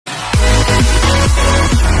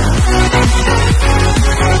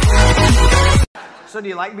So do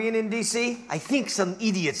you like being in D.C.? I think some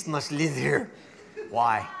idiots must live here.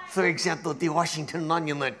 Why? For example, the Washington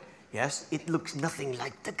Monument. Yes, it looks nothing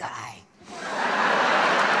like the guy.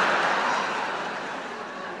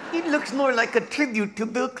 It looks more like a tribute to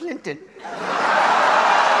Bill Clinton.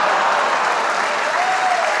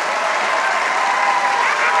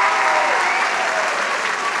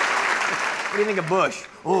 What do you think of Bush?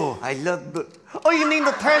 Oh, I love Bush. Oh, you mean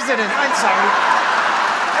the president. I'm sorry.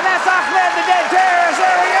 And that's Ahmed the Dead Terrorist.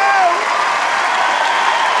 There we go.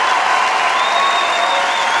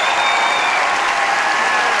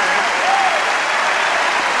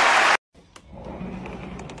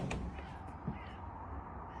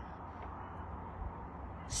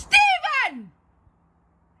 Stephen!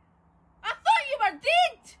 I thought you were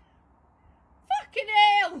dead. Fucking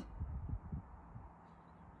hell.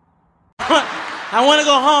 I want to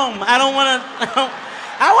go home. I don't want to.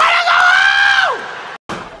 I want to go home!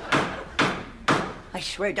 I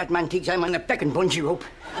swear that man thinks I'm on a feckin' bungee rope.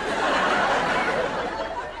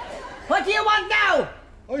 What do you want now?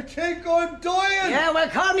 I think I'm dying. Yeah, well,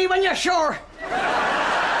 call me when you're sure.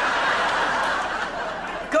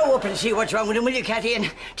 Go up and see what's wrong with him, will you, Cathy?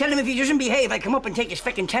 And tell him if he doesn't behave, I'll come up and take his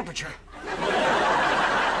feckin' temperature.